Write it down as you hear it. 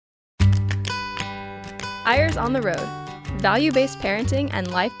Eyres on the Road, value-based parenting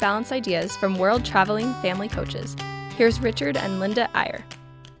and life balance ideas from world-traveling family coaches. Here's Richard and Linda Eyre.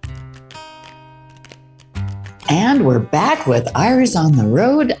 And we're back with Eyres on the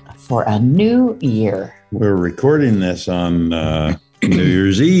Road for a new year. We're recording this on New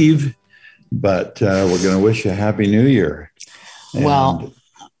Year's Eve, but we're going to wish you a Happy New Year. And well,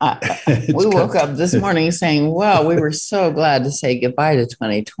 we woke up this morning saying, well, we were so glad to say goodbye to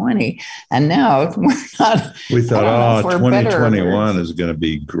 2020. And now we're not. We thought, 2021 is going to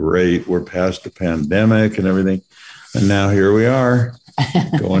be great. We're past the pandemic and everything. And now here we are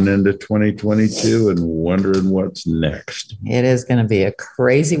going into 2022 and wondering what's next. It is going to be a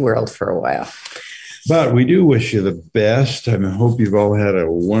crazy world for a while. But we do wish you the best. I hope you've all had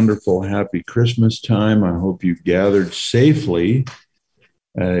a wonderful, happy Christmas time. I hope you've gathered safely.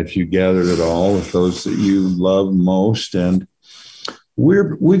 If you gathered at all with those that you love most. And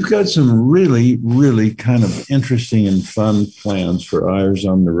we've got some really, really kind of interesting and fun plans for Eyres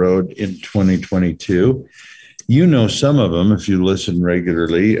on the Road in 2022. You know some of them if you listen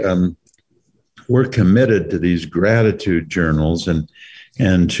regularly. We're committed to these gratitude journals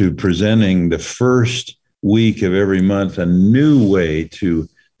and to presenting the first week of every month a new way to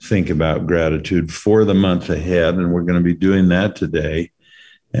think about gratitude for the month ahead. And we're going to be doing that today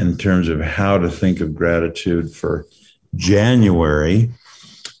in terms of how to think of gratitude for January.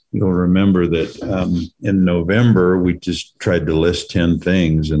 You'll remember that in November, we just tried to list 10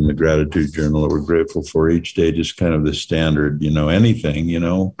 things in the gratitude journal that we're grateful for each day, just kind of the standard,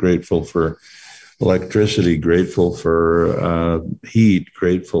 anything, grateful for electricity, grateful for heat,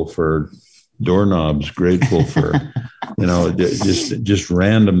 grateful for doorknobs, grateful for, just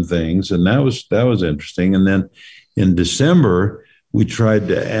random things. And that was interesting. And then in December, we tried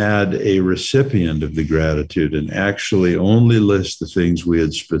to add a recipient of the gratitude and actually only list the things we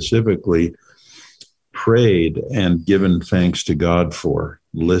had specifically prayed and given thanks to God for,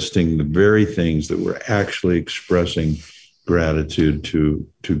 listing the very things that we're actually expressing gratitude to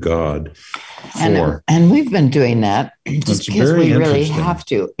God for. And we've been doing that just because we really have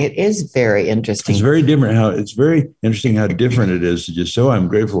to. It is very interesting. It's very different it's very interesting how different it is to just say, I'm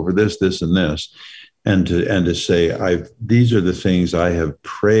grateful for this, this, and this. And to say, these are the things I have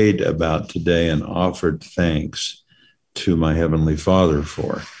prayed about today and offered thanks to my Heavenly Father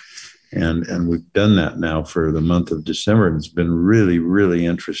for. And we've done that now for the month of December. And it's been really, really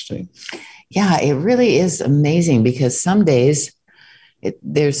interesting. Yeah, it really is amazing because some days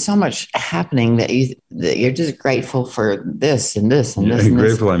there's so much happening that you're just grateful for this and this and this. I'm and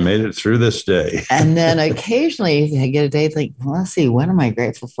grateful this. I made it through this day. And then occasionally I get a day like, well, let's see, what am I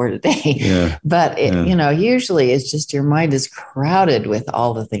grateful for today? Yeah. But usually it's just your mind is crowded with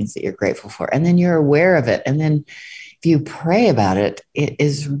all the things that you're grateful for, and then you're aware of it, and then if you pray about it, it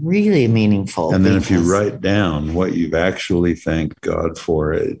is really meaningful. And then if you write down what you've actually thanked God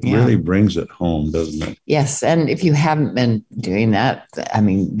for, it really brings it home, doesn't it? Yes. And if you haven't been doing that,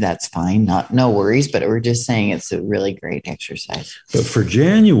 that's fine. No worries. But we're just saying it's a really great exercise. But for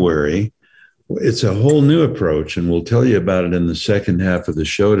January, it's a whole new approach. And we'll tell you about it in the second half of the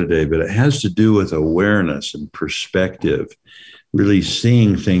show today. But it has to do with awareness and perspective, really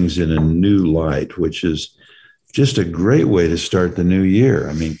seeing things in a new light, which is just a great way to start the new year.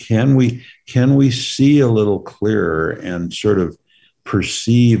 Can we see a little clearer and sort of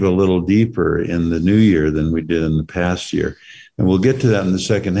perceive a little deeper in the new year than we did in the past year? And we'll get to that in the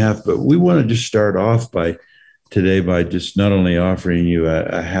second half, but we want to just start off by just not only offering you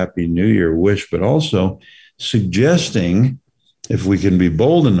a happy new year wish, but also suggesting, if we can be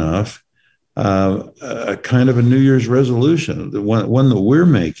bold enough, a kind of a New Year's resolution, the one that we're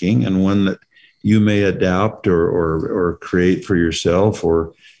making and one that you may adopt or create for yourself,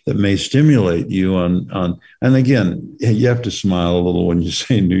 or that may stimulate you on. And again, you have to smile a little when you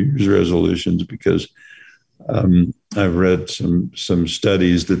say New Year's resolutions, because I've read some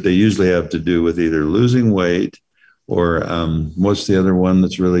studies that they usually have to do with either losing weight or what's the other one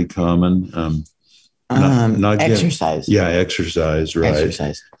that's really common? Not exercise. Exercise, right?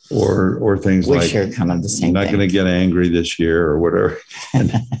 Exercise. Or things which are kind of the same. I'm not going to get angry this year or whatever.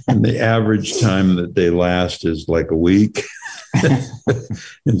 And the average time that they last is like a week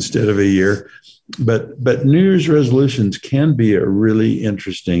instead of a year. But New Year's resolutions can be a really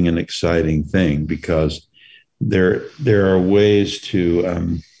interesting and exciting thing, because there are ways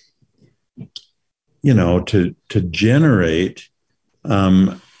to to generate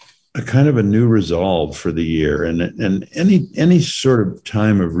a kind of a new resolve for the year, and any sort of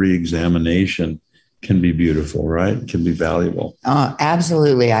time of reexamination can be beautiful, right? Can be valuable.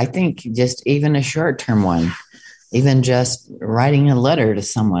 Absolutely. I think just even a short-term one, even just writing a letter to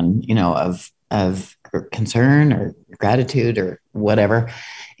someone, of or concern or gratitude or whatever,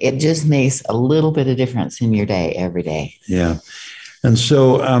 it just makes a little bit of difference in your day every day. Yeah. And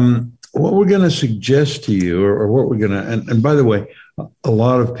so what we're going to suggest to you, or what we're going to, and by the way, a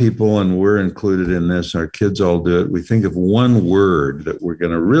lot of people, and we're included in this, our kids all do it. We think of one word that we're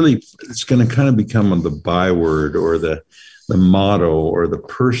going to really, it's going to kind of become the byword or the motto or the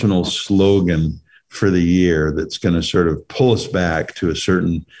personal slogan for the year that's going to sort of pull us back to a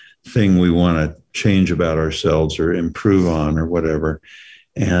certain thing we want to change about ourselves or improve on or whatever.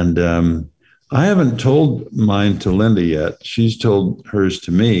 And I haven't told mine to Linda yet. She's told hers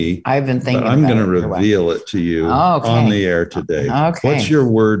to me. I've been thinking I'm going to reveal it to you on the air today. Okay. What's your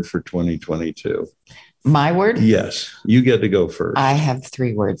word for 2022? My word? Yes. You get to go first. I have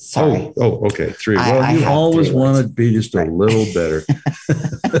 3 words. Sorry. Oh, okay. 3. Well, you always want to be just a little better.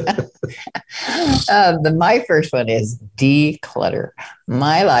 My first one is declutter.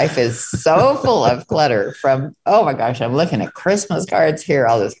 My life is so full of clutter from, oh my gosh, I'm looking at Christmas cards here,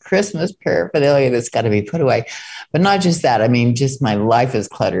 all this Christmas paraphernalia that's got to be put away. But not just that. I mean, just my life is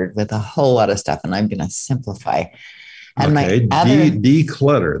cluttered with a whole lot of stuff, and I'm going to simplify. And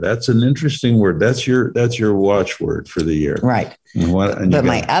declutter. That's an interesting word. That's your watchword for the year. Right. But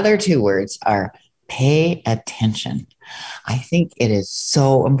my other 2 words are pay attention. I think it is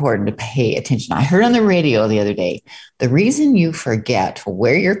so important to pay attention. I heard on the radio the other day, the reason you forget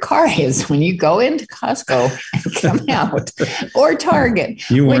where your car is when you go into Costco and come out, or Target,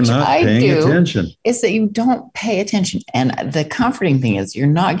 which I do, attention. Is that you don't pay attention. And the comforting thing is you're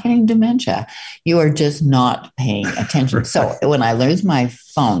not getting dementia. You are just not paying attention. So when I lose my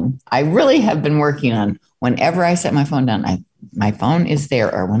phone, I really have been working on, whenever I set my phone down, my phone is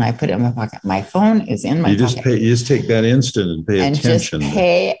there, or when I put it in my pocket, my phone is in my pocket. You just take that instant and pay attention. Just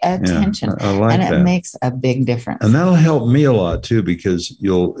pay attention. Yeah, I like that. And it makes a big difference. And that'll help me a lot too, because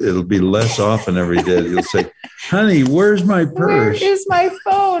it'll be less often every day. You'll say, honey, where's my purse? Where is my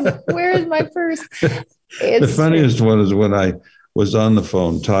phone? Where is my purse? The funniest one is when I was on the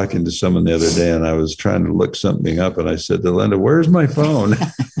phone talking to someone the other day, and I was trying to look something up, and I said to Linda, where's my phone?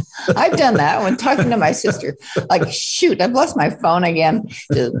 I've done that when talking to my sister. Like, shoot, I've lost my phone again.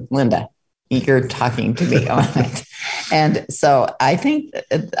 Linda, you're talking to me on it. And so I think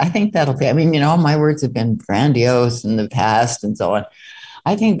that'll be, I mean, my words have been grandiose in the past and so on.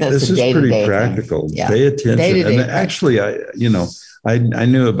 I think that's a day-to-day pretty practical. Yeah. Pay attention. Day-to-day and actually, I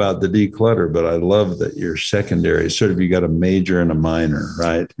knew about the declutter, but I love that your secondary, sort of, you got a major and a minor,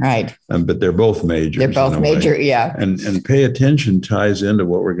 right? Right. But they're both majors. They're both major, yeah. And pay attention ties into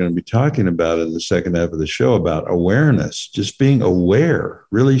what we're going to be talking about in the second half of the show, about awareness, just being aware,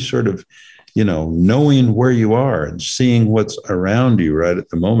 really sort of, knowing where you are and seeing what's around you right at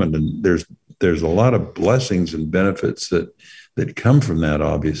the moment. And there's a lot of blessings and benefits that come from that,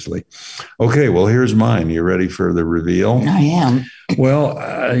 obviously. Okay, well, here's mine. You ready for the reveal? I am.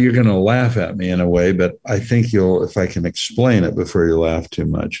 Well, you're going to laugh at me in a way, but I think if I can explain it before you laugh too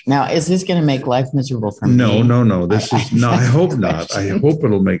much. Now, is this going to make life miserable for me? No. I hope not. I hope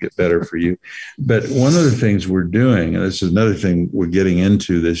it'll make it better for you. But one of the things we're doing, and this is another thing we're getting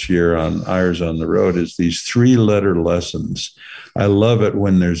into this year on Eyres on the Road, is these 3-letter lessons. I love it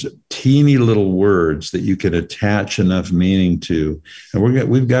when there's teeny little words that you can attach enough meaning to. And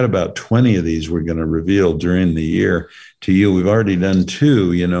we've got about 20 of these we're going to reveal during the year to you. We've already done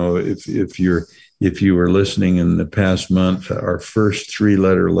 2. If you were listening in the past month, our first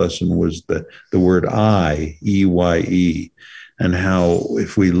 3-letter lesson was the word I, E-Y-E, and how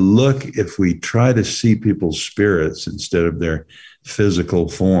if we try to see people's spirits instead of their physical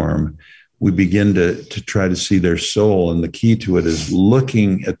form, we begin to try to see their soul. And the key to it is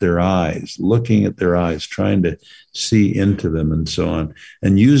looking at their eyes, trying to see into them and so on,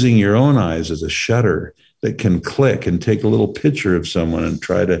 and using your own eyes as a shutter that can click and take a little picture of someone and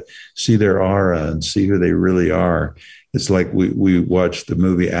try to see their aura and see who they really are. It's like we watched the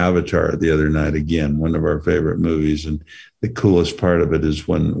movie Avatar the other night, again, one of our favorite movies. And the coolest part of it is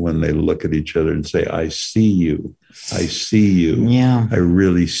when they look at each other and say, I see you. I see you. Yeah. I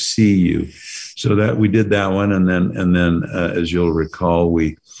really see you. So that we did that one. And then as you'll recall,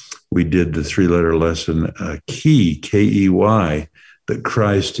 we did the 3-letter lesson, key, K-E-Y, that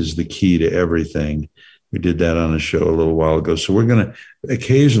Christ is the key to everything. We did that on a show a little while ago. So we're going to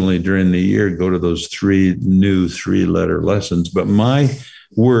occasionally during the year go to those 3 new 3-letter lessons. But my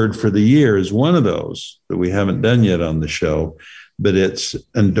word for the year is one of those that we haven't done yet on the show. but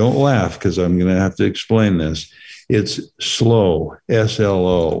and don't laugh because I'm going to have to explain this. It's slow,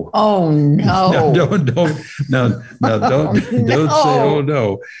 SLO. Oh no! Don't don't say oh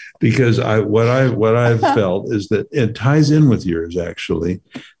no, because what I've felt is that it ties in with yours actually,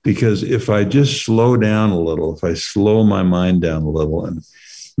 because if I just slow down a little, if I slow my mind down a little and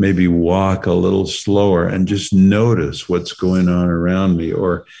maybe walk a little slower and just notice what's going on around me,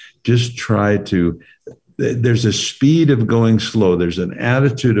 or just try to, there's a speed of going slow. There's an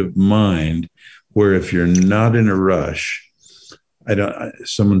attitude of mind where if you're not in a rush,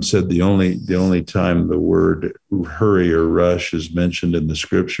 someone said the only time the word hurry or rush is mentioned in the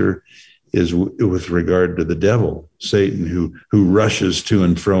scripture is with regard to the devil, Satan, who rushes to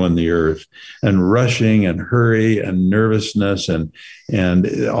and fro in the earth, and rushing and hurry and nervousness and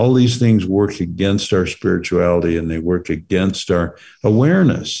all these things work against our spirituality, and they work against our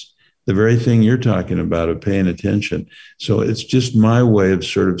awareness, the very thing you're talking about of paying attention. So it's just my way of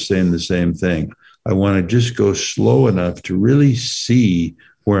sort of saying the same thing. I want to just go slow enough to really see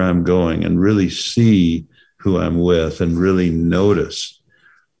where I'm going and really see who I'm with and really notice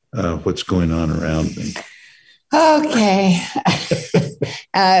what's going on around me. Okay.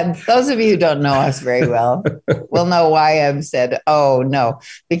 Those of you who don't know us very well will know why I've said, oh, no,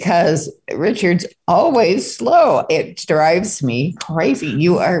 because Richard's always slow. It drives me crazy.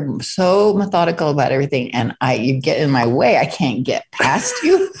 You are so methodical about everything, and you get in my way. I can't get past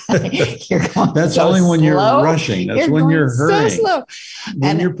you. You're going That's so only when slow. You're rushing. That's when you're hurrying. So slow.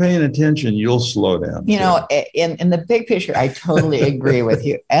 When you're paying attention, you'll slow down. You know, in the big picture, I totally agree with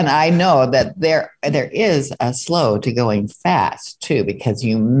you. And I know that there is a slow to going fast too, because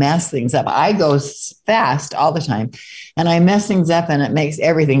you mess things up. I go fast all the time and I mess things up, and it makes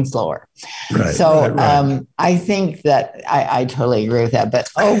everything slower. Right, so right. I think that I totally agree with that, but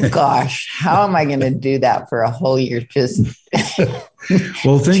oh gosh, how am I going to do that for a whole year? Just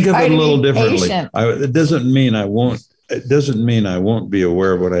well, think of it a little differently. It doesn't mean I won't be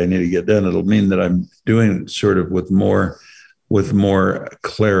aware of what I need to get done. It'll mean that I'm doing it sort of with more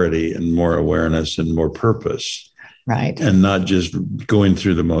clarity and more awareness and more purpose. Right. And not just going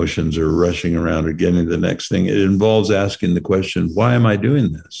through the motions or rushing around or getting to the next thing. It involves asking the question, why am I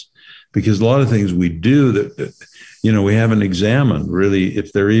doing this? Because a lot of things we do that we haven't examined really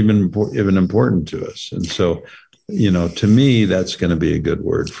if they're even important to us. And so, to me, that's going to be a good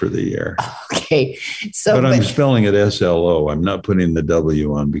word for the year. Okay. But I'm spelling it SLO. I'm not putting the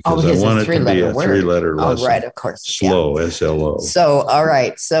W on because I want it to be a three-letter lesson. Oh, right, of course. Slow, yeah. SLO. So, all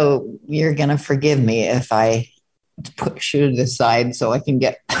right. So you're going to forgive me if I push you to the side so I can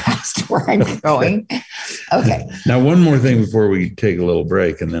get past where I'm going. Okay. Now, one more thing before we take a little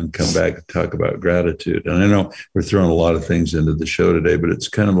break and then come back and talk about gratitude. And I know we're throwing a lot of things into the show today, but it's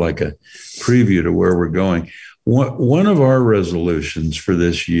kind of like a preview to where we're going. One of our resolutions for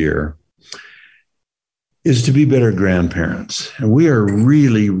this year is to be better grandparents. And we are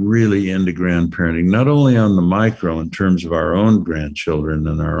really, really into grandparenting, not only on the micro in terms of our own grandchildren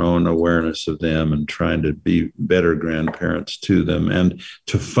and our own awareness of them and trying to be better grandparents to them and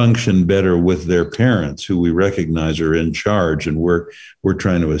to function better with their parents who we recognize are in charge, and we're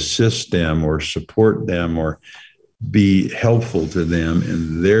trying to assist them or support them or be helpful to them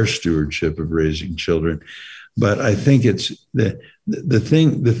in their stewardship of raising children. But I think it's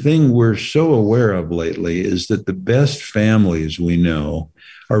the thing we're so aware of lately is that the best families we know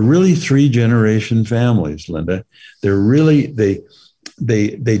are really 3-generation families, Linda. They're really,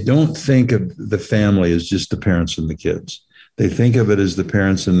 they don't think of the family as just the parents and the kids. They think of it as the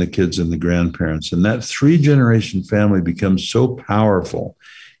parents and the kids and the grandparents. And that 3-generation family becomes so powerful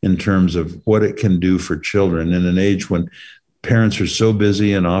in terms of what it can do for children in an age when parents are so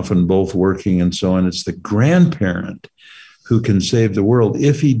busy and often both working and so on. It's the grandparent who can save the world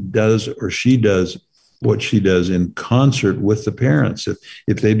if he does or she does what she does in concert with the parents,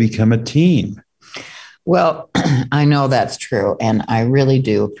 if they become a team. Well, I know that's true. And I really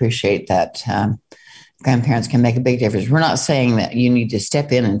do appreciate that grandparents can make a big difference. We're not saying that you need to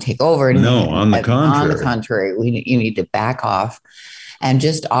step in and take over. No, on the contrary. On the contrary, you need to back off and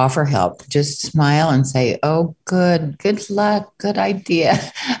just offer help. Just smile and say, oh, good luck, good idea.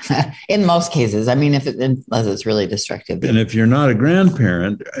 In most cases, I mean, unless it's really destructive. And if you're not a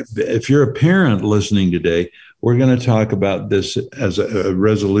grandparent, if you're a parent listening today, we're going to talk about this as a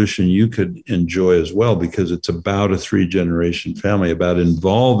resolution you could enjoy as well, because it's about a 3-generation family, about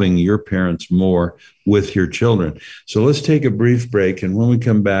involving your parents more with your children. So let's take a brief break. And when we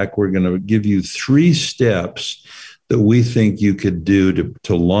come back, we're going to give you 3 steps that we think you could do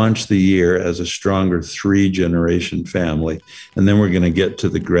to launch the year as a stronger 3-generation family. And then we're going to get to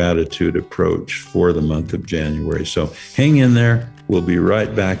the gratitude approach for the month of January. So hang in there. We'll be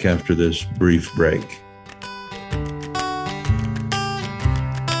right back after this brief break.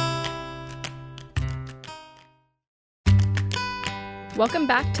 Welcome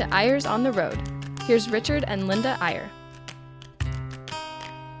back to Eyres on the Road. Here's Richard and Linda Eyre.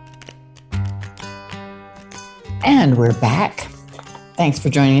 And we're back. Thanks for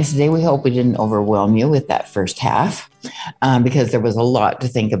joining us today. We hope we didn't overwhelm you with that first half because there was a lot to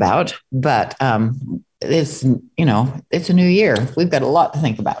think about. But it's a new year. We've got a lot to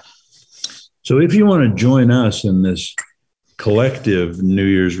think about. So if you want to join us in this collective New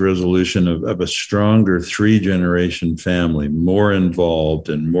Year's resolution of a stronger 3-generation family, more involved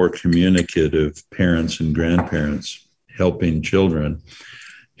and more communicative parents and grandparents helping children,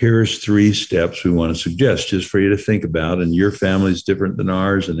 here's 3 steps we want to suggest just for you to think about. And your family's different than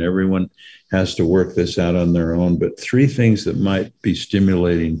ours, and everyone has to work this out on their own. But 3 things that might be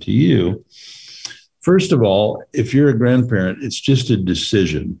stimulating to you. First of all, if you're a grandparent, it's just a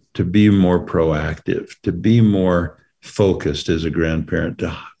decision to be more proactive, to be more focused as a grandparent,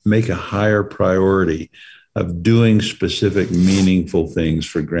 to make a higher priority of doing specific, meaningful things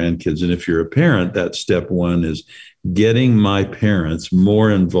for grandkids. And if you're a parent, that step 1 is getting my parents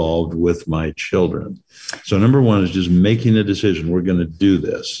more involved with my children. So number 1 is just making a decision. We're going to do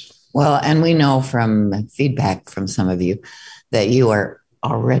this. Well, and we know from feedback from some of you that you are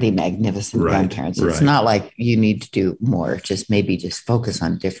already magnificent grandparents. It's not like you need to do more, just focus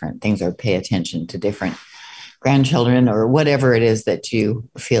on different things or pay attention to different grandchildren or whatever it is that you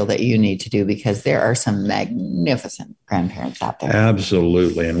feel that you need to do, because there are some magnificent grandparents out there.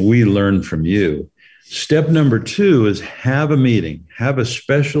 Absolutely. And we learn from you. Step number 2 is have a meeting, have a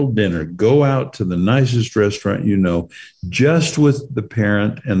special dinner, go out to the nicest restaurant you know, just with the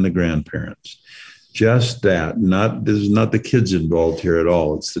parent and the grandparents. Just that. This is not the kids involved here at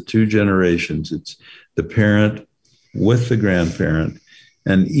all. It's the 2 generations. It's the parent with the grandparent.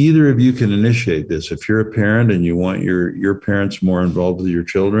 And either of you can initiate this. If you're a parent and you want your parents more involved with your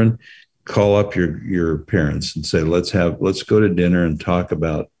children, call up your parents and say, let's go to dinner and talk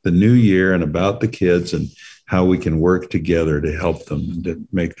about the new year and about the kids and how we can work together to help them and to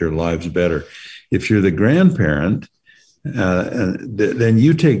make their lives better. If you're the grandparent, then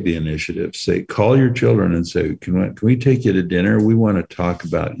you take the initiative. Say, call your children and say, can we take you to dinner? We want to talk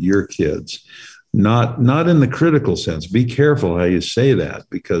about your kids. Not in the critical sense. Be careful how you say that,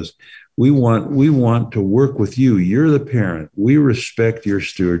 because we want to work with you. You're the parent. We respect your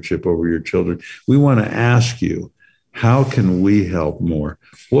stewardship over your children. We want to ask you, how can we help more?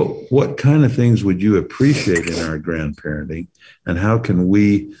 What kind of things would you appreciate in our grandparenting? And how can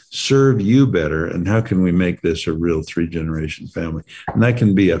we serve you better? And how can we make this a real 3-generation family? And that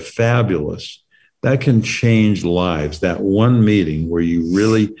can be that can change lives. That one meeting where you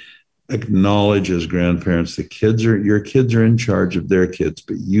really acknowledge as grandparents, your kids are in charge of their kids,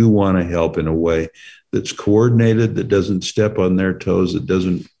 but you want to help in a way that's coordinated, that doesn't step on their toes, that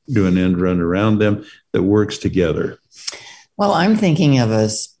doesn't do an end run around them, that works together. Well, I'm thinking of a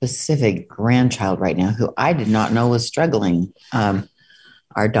specific grandchild right now who I did not know was struggling.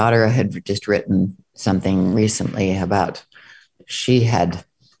 Our daughter had just written something recently about she had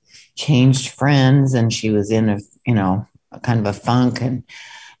changed friends and she was in a kind of a funk,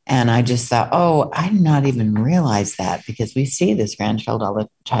 and I just thought, I did not even realize that, because we see this grandchild all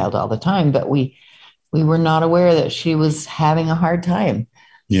the time, but we were not aware that she was having a hard time.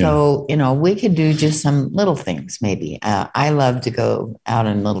 Yeah. So, we could do just some little things maybe. I love to go out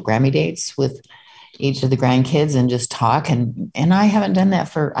on little Grammy dates with each of the grandkids and just talk. And I haven't done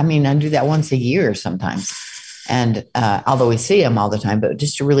that I do that once a year sometimes. And although we see them all the time, but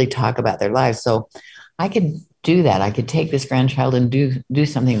just to really talk about their lives. So I could do that. I could take this grandchild and do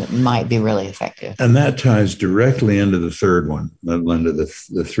something that might be really effective. And that ties directly into the third one, Linda, the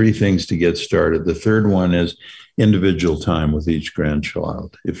 3 things to get started. The third one is individual time with each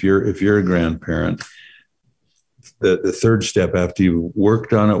grandchild. If you're a grandparent, the third step after you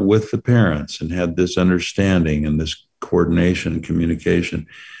worked on it with the parents and had this understanding and this coordination, communication,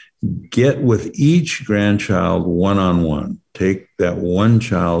 get with each grandchild one-on-one. Take that one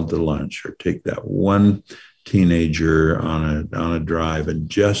child to lunch, or take that one teenager on a drive, and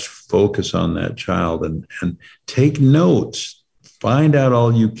just focus on that child and take notes. Find out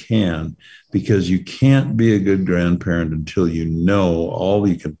all you can, because you can't be a good grandparent until you know all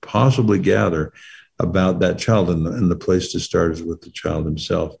you can possibly gather about that child. And the place to start is with the child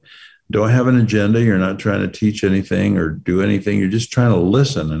himself. Don't have an agenda. You're not trying to teach anything or do anything. You're just trying to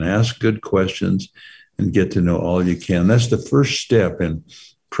listen and ask good questions and get to know all you can. That's the first step in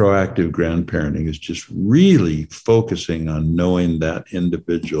proactive grandparenting, is just really focusing on knowing that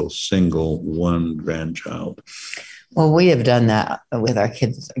individual single one grandchild. Well, we have done that with our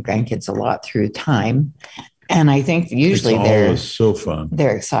grandkids a lot through time. And I think usually they're so fun.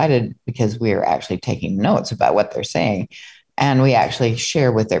 They're excited because we are actually taking notes about what they're saying. And we actually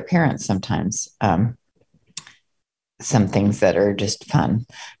share with their parents sometimes some things that are just fun.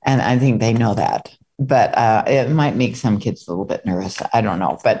 And I think they know that. But it might make some kids a little bit nervous. I don't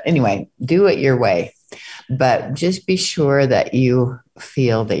know. But anyway, do it your way. But just be sure that you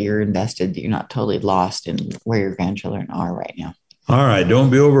feel that you're invested, that you're not totally lost in where your grandchildren are right now. All right.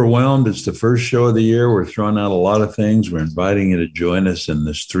 Don't be overwhelmed. It's the first show of the year. We're throwing out a lot of things. We're inviting you to join us in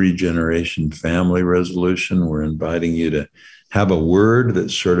this 3-generation family resolution. We're inviting you to have a word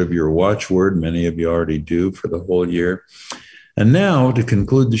that's sort of your watchword. Many of you already do for the whole year. And now, to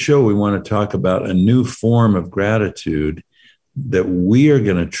conclude the show, we want to talk about a new form of gratitude that we are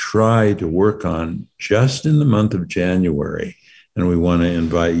going to try to work on just in the month of January. And we want to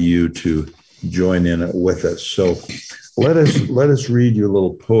invite you to join in it with us. So let us read your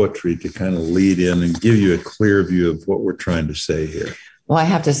little poetry to kind of lead in and give you a clear view of what we're trying to say here. Well, I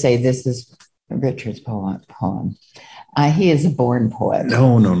have to say, this is Richard's poem. He is a born poet.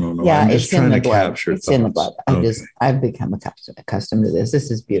 No. Yeah, I'm just trying to capture It's thoughts. in the blood. I've become accustomed to this.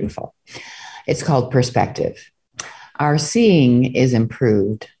 This is beautiful. It's called Perspective. Our seeing is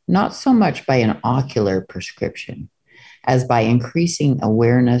improved, not so much by an ocular prescription as by increasing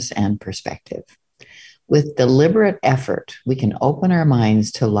awareness and perspective. With deliberate effort, we can open our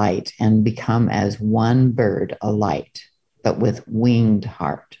minds to light and become as one bird alight, but with winged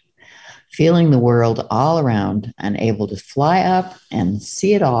heart, feeling the world all around and able to fly up and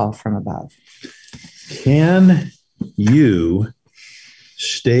see it all from above. Can you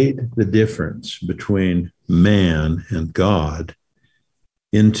state the difference between man and God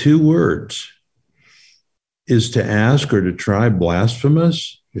in 2 words? Is to ask or to try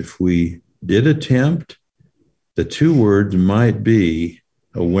blasphemous? If we did attempt, the 2 words might be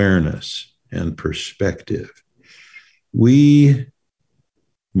awareness and perspective. We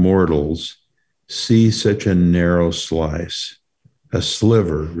mortals see such a narrow slice, a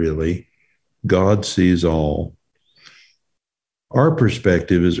sliver, really. God sees all. Our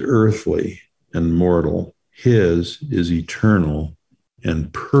perspective is earthly and mortal. His is eternal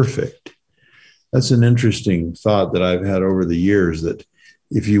and perfect. That's an interesting thought that I've had over the years, that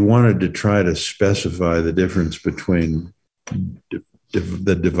if you wanted to try to specify the difference between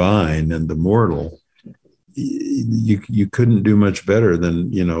the divine and the mortal, you couldn't do much better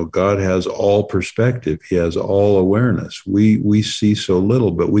than, God has all perspective. He has all awareness. We see so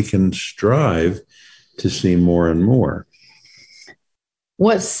little, but we can strive to see more and more.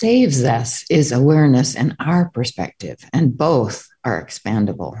 What saves us is awareness and our perspective, and both are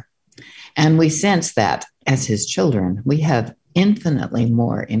expandable. And we sense that as his children, we have infinitely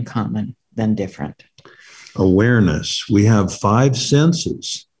more in common than different. Awareness. We have 5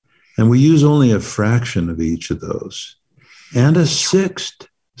 senses, and we use only a fraction of each of those. And a 6th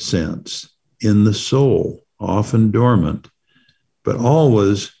sense in the soul, often dormant, but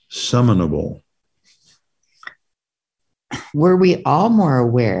always summonable. Were we all more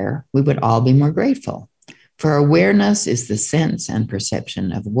aware, we would all be more grateful. For awareness is the sense and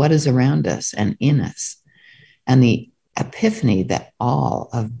perception of what is around us and in us, and the epiphany that all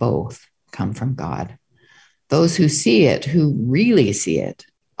of both come from God. Those who see it, who really see it,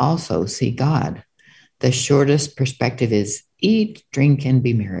 also see God. The shortest perspective is eat, drink, and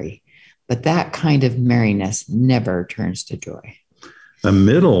be merry, but that kind of merriness never turns to joy. A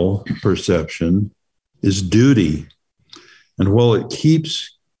middle perception is duty. And while it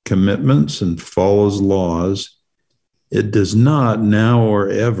keeps commitments and follows laws, it does not now or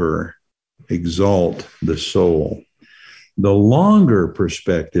ever exalt the soul. The longer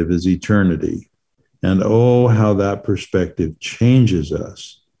perspective is eternity. And oh, how that perspective changes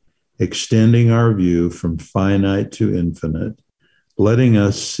us, extending our view from finite to infinite, letting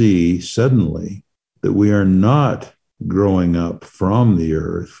us see suddenly that we are not growing up from the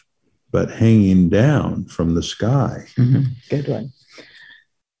earth, but hanging down from the sky. Mm-hmm. Good one.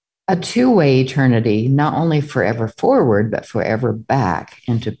 A 2-way eternity, not only forever forward, but forever back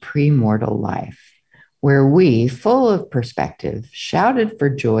into premortal life, where we, full of perspective, shouted for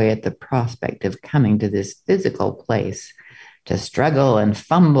joy at the prospect of coming to this physical place to struggle and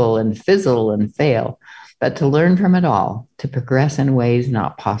fumble and fizzle and fail, but to learn from it all, to progress in ways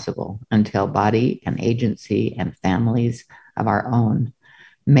not possible until body and agency and families of our own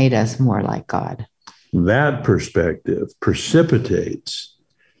made us more like God. That perspective precipitates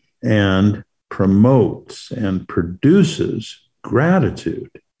and promotes and produces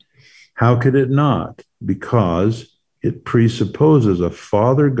gratitude. How could it not? Because it presupposes a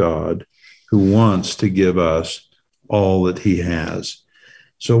Father God who wants to give us all that he has.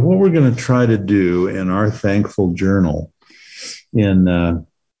 So what we're going to try to do in our thankful journal in the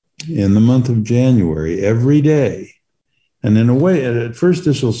month of January, every day, and in a way, at first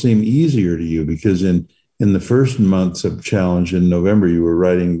this will seem easier to you because in the first months of challenge in November, we were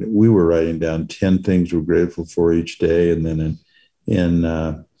writing down 10 things we're grateful for each day. And then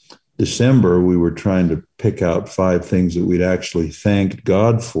in December, we were trying to pick out 5 things that we'd actually thanked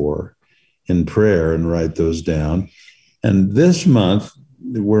God for in prayer and write those down. And this month,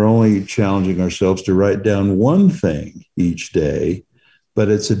 we're only challenging ourselves to write down 1 thing each day, but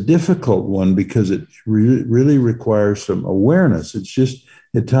it's a difficult one because it really requires some awareness.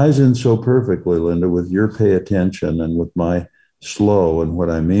 It ties in so perfectly, Linda, with your pay attention and with my slow and what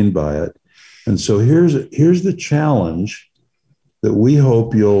I mean by it. And so here's the challenge that we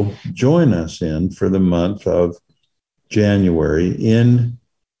hope you'll join us in for the month of January in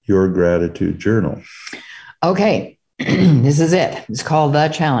your gratitude journal. Okay, this is it. It's called The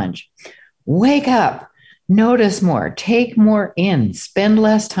Challenge. Wake up. Notice more, take more in, spend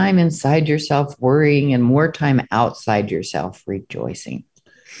less time inside yourself worrying and more time outside yourself rejoicing.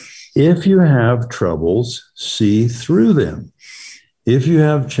 If you have troubles, see through them. If you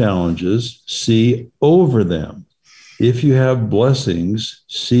have challenges, see over them. If you have blessings,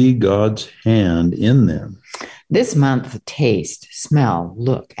 see God's hand in them. This month, taste, smell,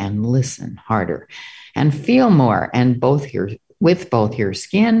 look, and listen harder and feel more and with both your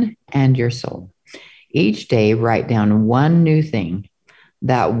skin and your soul. Each day, write down 1 new thing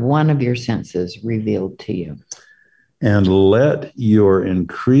that one of your senses revealed to you. And let your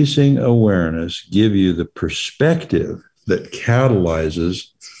increasing awareness give you the perspective that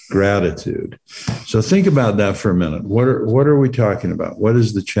catalyzes gratitude. So think about that for a minute. What are we talking about? What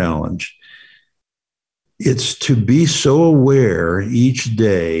is the challenge? It's to be so aware each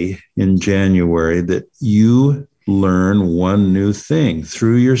day in January that you learn 1 new thing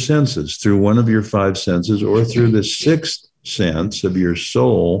through your senses, through one of your 5 senses, or through the 6th sense of your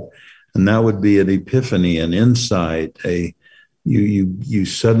soul. And that would be an epiphany, an insight, you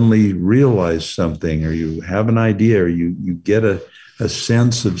suddenly realize something, or you have an idea, or you get a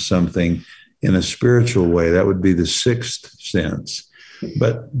sense of something in a spiritual way. That would be the 6th sense.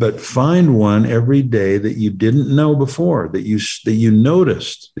 But find one every day that you didn't know before, that you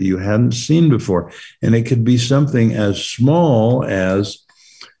noticed, that you hadn't seen before. And it could be something as small as,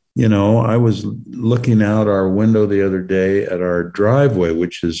 I was looking out our window the other day at our driveway,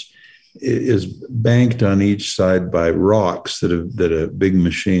 which is banked on each side by rocks that a big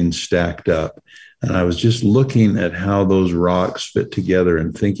machine stacked up. And I was just looking at how those rocks fit together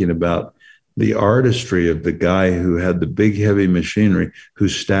and thinking about the artistry of the guy who had the big, heavy machinery who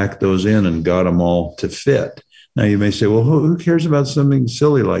stacked those in and got them all to fit. Now, you may say, well, who cares about something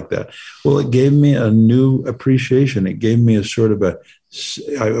silly like that? Well, it gave me a new appreciation. It gave me a sort of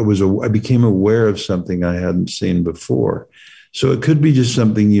I became aware of something I hadn't seen before. So it could be just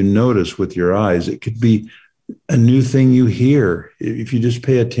something you notice with your eyes. It could be a new thing you hear. If you just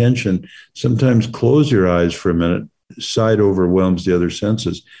pay attention, sometimes close your eyes for a minute. Sight overwhelms the other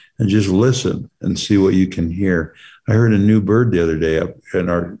senses, and just listen and see what you can hear. I heard a new bird the other day up in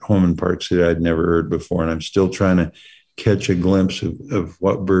our home in Park City I'd never heard before, and I'm still trying to catch a glimpse of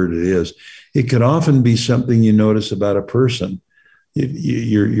what bird it is. It could often be something you notice about a person.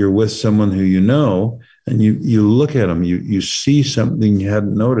 You're with someone who you know, and you look at them, you see something you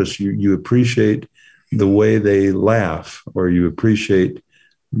hadn't noticed. You appreciate the way they laugh, or you appreciate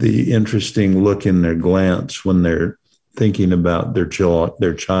the interesting look in their glance when they're thinking about their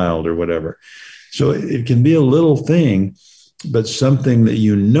child or whatever. So it can be a little thing, but something that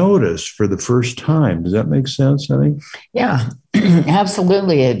you notice for the first time. Does that make sense, honey? Yeah,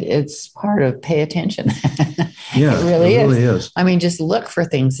 absolutely. It's part of pay attention. Yeah, it really is. I mean, just look for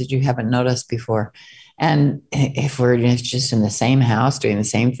things that you haven't noticed before. And if we're just in the same house doing the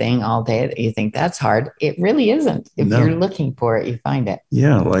same thing all day, you think that's hard. It really isn't. If you're looking for it, you find it.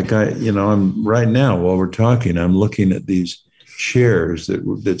 Yeah, like I'm right now while we're talking, I'm looking at these chairs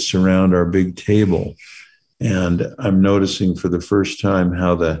that surround our big table, and I'm noticing for the first time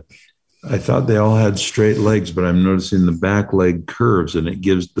how I thought they all had straight legs, but I'm noticing the back leg curves, and it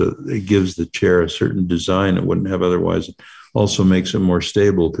gives the chair a certain design it wouldn't have otherwise. It also makes it more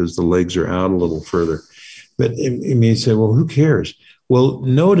stable because the legs are out a little further. But you may say, well, who cares? Well,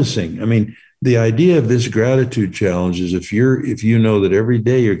 noticing, the idea of this gratitude challenge is if you know that every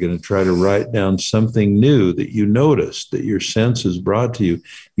day you're going to try to write down something new that you noticed, that your sense has brought to you,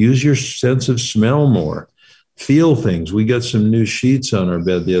 use your sense of smell more. Feel things. We got some new sheets on our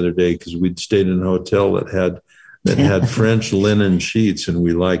bed the other day because we'd stayed in a hotel that had French linen sheets, and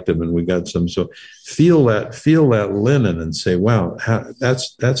we liked them, and we got some. So feel that linen and say, wow,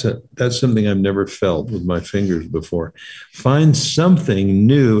 that's something I've never felt with my fingers before. Find something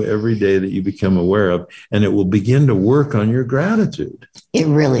new every day that you become aware of, and it will begin to work on your gratitude. It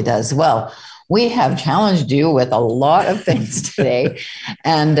really does. Well, we have challenged you with a lot of things today.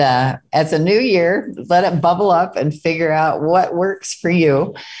 And as a new year, let it bubble up and figure out what works for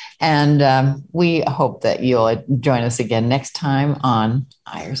you. And we hope that you'll join us again next time on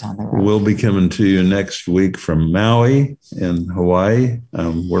Eyres on the Road. We'll be coming to you next week from Maui in Hawaii.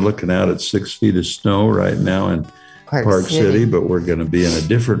 We're looking out at 6 feet of snow right now in Park City, but we're going to be in a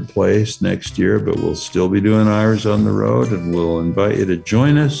different place next year, but we'll still be doing Eyres on the Road, and we'll invite you to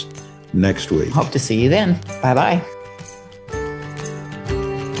join us next week. Hope to see you then. Bye-bye.